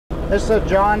This is a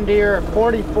John Deere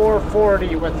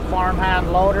 4440 with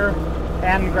farmhand loader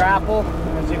and grapple.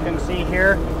 As you can see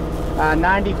here,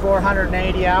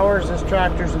 9,480 hours. This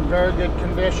tractor's in very good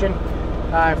condition.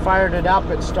 I fired it up,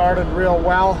 it started real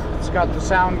well. It's got the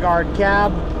sound guard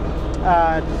cab.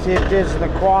 It is the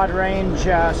quad range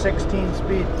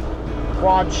 16-speed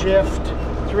quad shift,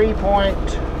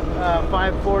 3.540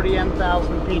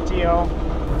 N1000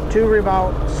 PTO, 2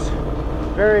 remotes.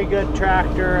 Very good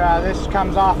tractor. This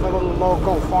comes off a little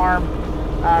local farm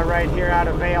right here out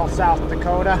of Vale, South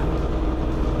Dakota.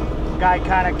 Guy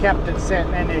kind of kept it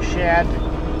sitting in his shed.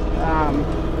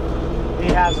 He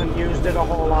hasn't used it a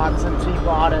whole lot since he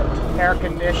bought it. Air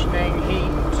conditioning,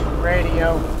 heat,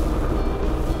 radio.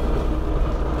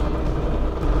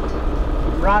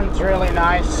 Runs really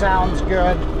nice, sounds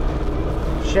good,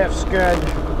 shifts good.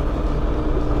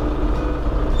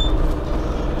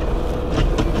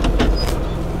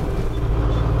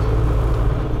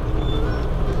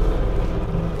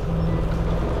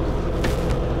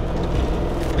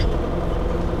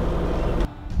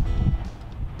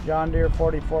 John Deere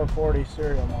 4440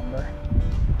 serial number.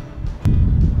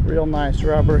 Real nice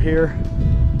rubber here.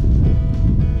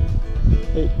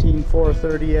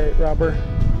 18438 rubber.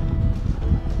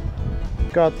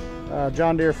 Got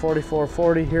John Deere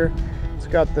 4440 here. It's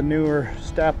got the newer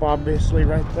step obviously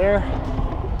right there.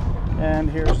 And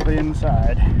here's the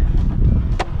inside.